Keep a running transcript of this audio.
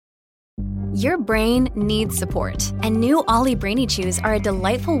Your brain needs support, and new Ollie Brainy Chews are a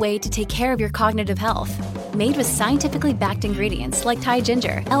delightful way to take care of your cognitive health. Made with scientifically backed ingredients like Thai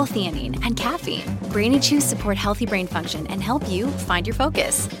ginger, L-theanine, and caffeine, Brainy Chews support healthy brain function and help you find your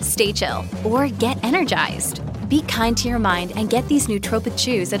focus, stay chill, or get energized. Be kind to your mind and get these nootropic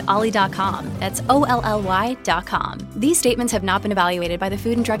chews at ollie.com. That's OLLY.com. These statements have not been evaluated by the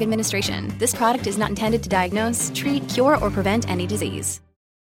Food and Drug Administration. This product is not intended to diagnose, treat, cure, or prevent any disease.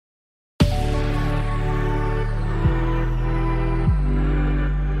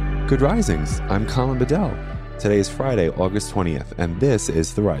 Good risings. I'm Colin Bedell. Today is Friday, August 20th, and this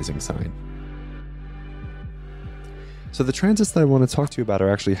is The Rising Sign. So the transits that I want to talk to you about are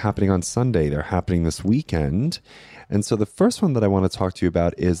actually happening on Sunday. They're happening this weekend. And so the first one that I want to talk to you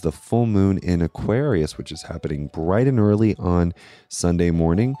about is the full moon in Aquarius, which is happening bright and early on Sunday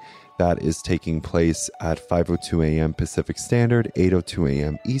morning. That is taking place at 5:02 a.m. Pacific Standard, 8:02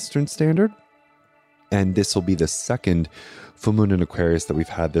 a.m. Eastern Standard. And this will be the second full moon in Aquarius that we've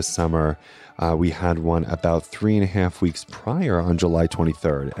had this summer. We had one about 3.5 weeks prior on July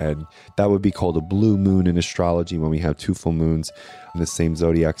 23rd. And that would be called a blue moon in astrology when we have two full moons in the same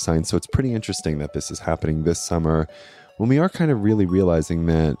zodiac sign. So it's pretty interesting that this is happening this summer when we are kind of really realizing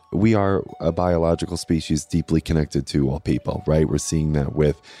that we are a biological species deeply connected to all people, right? We're seeing that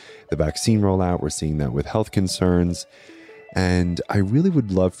with the vaccine rollout. We're seeing that with health concerns. And I really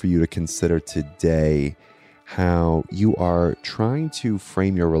would love for you to consider today how you are trying to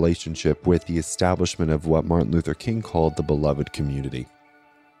frame your relationship with the establishment of what Martin Luther King called the beloved community.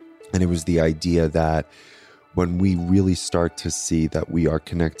 And it was the idea that when we really start to see that we are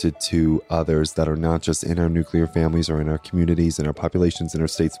connected to others that are not just in our nuclear families or in our communities, in our populations, in our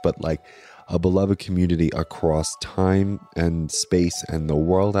states, but like a beloved community across time and space and the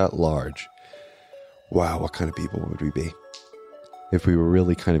world at large. Wow, what kind of people would we be? If we were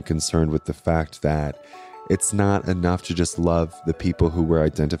really kind of concerned with the fact that it's not enough to just love the people who we're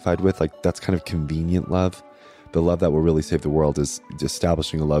identified with. Like, that's kind of convenient love. The love that will really save the world is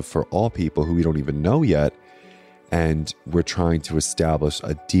establishing a love for all people who we don't even know yet. And we're trying to establish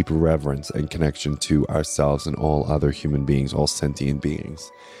a deep reverence and connection to ourselves and all other human beings, all sentient beings.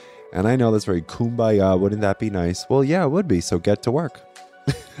 And I know that's very kumbaya. Wouldn't that be nice? Well, yeah, it would be. So get to work.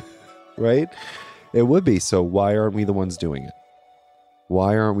 Right? It would be. So why aren't we the ones doing it?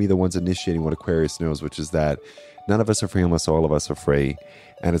 Why aren't we the ones initiating what Aquarius knows, which is that none of us are free unless all of us are free.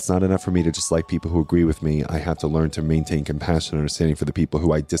 And it's not enough for me to just like people who agree with me. I have to learn to maintain compassion and understanding for the people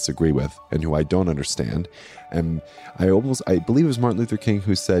who I disagree with and who I don't understand. And I believe it was Martin Luther King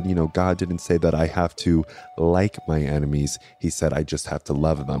who said, you know, God didn't say that I have to like my enemies. He said, I just have to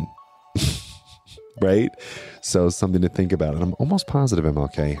love them. Right? So something to think about. And I'm almost positive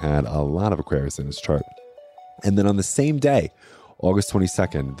MLK had a lot of Aquarius in his chart. And then on the same day, August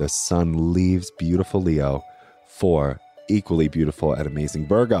 22nd, the sun leaves beautiful Leo for equally beautiful and amazing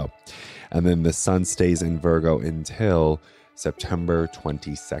Virgo. And then the sun stays in Virgo until September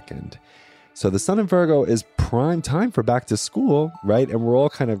 22nd. So the sun in Virgo is prime time for back to school, right? And we're all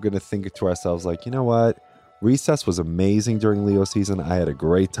kind of going to think to ourselves like, you know what? Recess was amazing during Leo season. I had a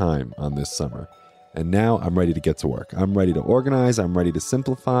great time on this summer. And now I'm ready to get to work. I'm ready to organize. I'm ready to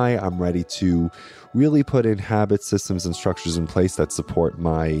simplify. I'm ready to really put in habits, systems, and structures in place that support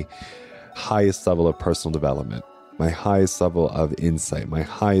my highest level of personal development, my highest level of insight, my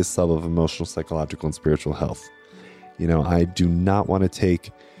highest level of emotional, psychological, and spiritual health. You know, I do not want to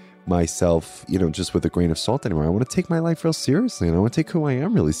take myself, you know, just with a grain of salt anymore. I want to take my life real seriously, and I want to take who I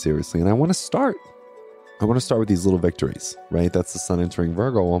am really seriously. And I want to start with these little victories, right? That's the sun entering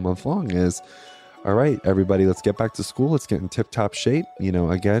Virgo all month long is, all right, everybody, let's get back to school. Let's get in tip-top shape, you know,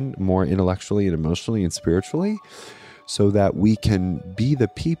 again, more intellectually and emotionally and spiritually, so that we can be the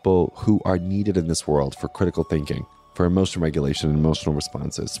people who are needed in this world for critical thinking, for emotion regulation and emotional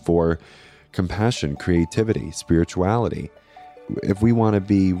responses, for compassion, creativity, spirituality. If we want to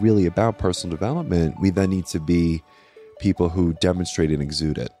be really about personal development, we then need to be people who demonstrate and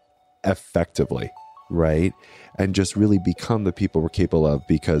exude it effectively, right? And just really become the people we're capable of,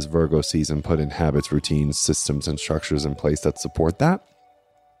 because Virgo season put in habits, routines, systems, and structures in place that support that.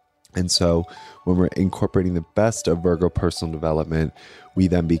 And so when we're incorporating the best of Virgo personal development, we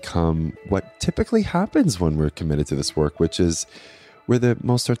then become what typically happens when we're committed to this work, which is we're the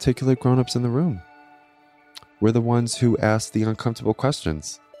most articulate grown-ups in the room. We're the ones who ask the uncomfortable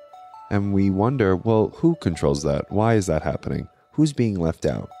questions. And we wonder, well, who controls that? Why is that happening? Who's being left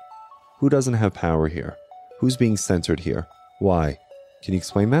out? Who doesn't have power here? Who's being censored here? Why? Can you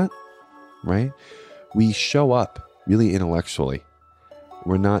explain that? Right? We show up really intellectually.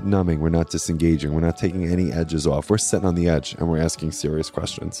 We're not numbing. We're not disengaging. We're not taking any edges off. We're sitting on the edge and we're asking serious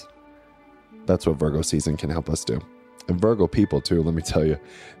questions. That's what Virgo season can help us do. And Virgo people, too, let me tell you.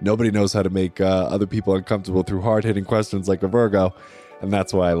 Nobody knows how to make other people uncomfortable through hard-hitting questions like a Virgo. And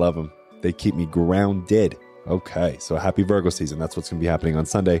that's why I love them. They keep me grounded. Okay, so happy Virgo season. That's what's going to be happening on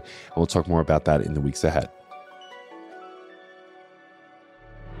Sunday. And we'll talk more about that in the weeks ahead.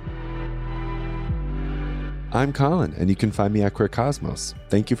 I'm Colin, and you can find me at Queer Cosmos.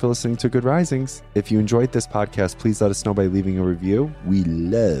 Thank you for listening to Good Risings. If you enjoyed this podcast, please let us know by leaving a review. We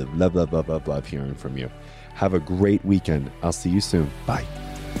love hearing from you. Have a great weekend. I'll see you soon. Bye.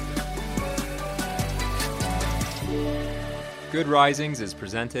 Good Risings is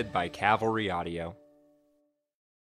presented by Cavalry Audio.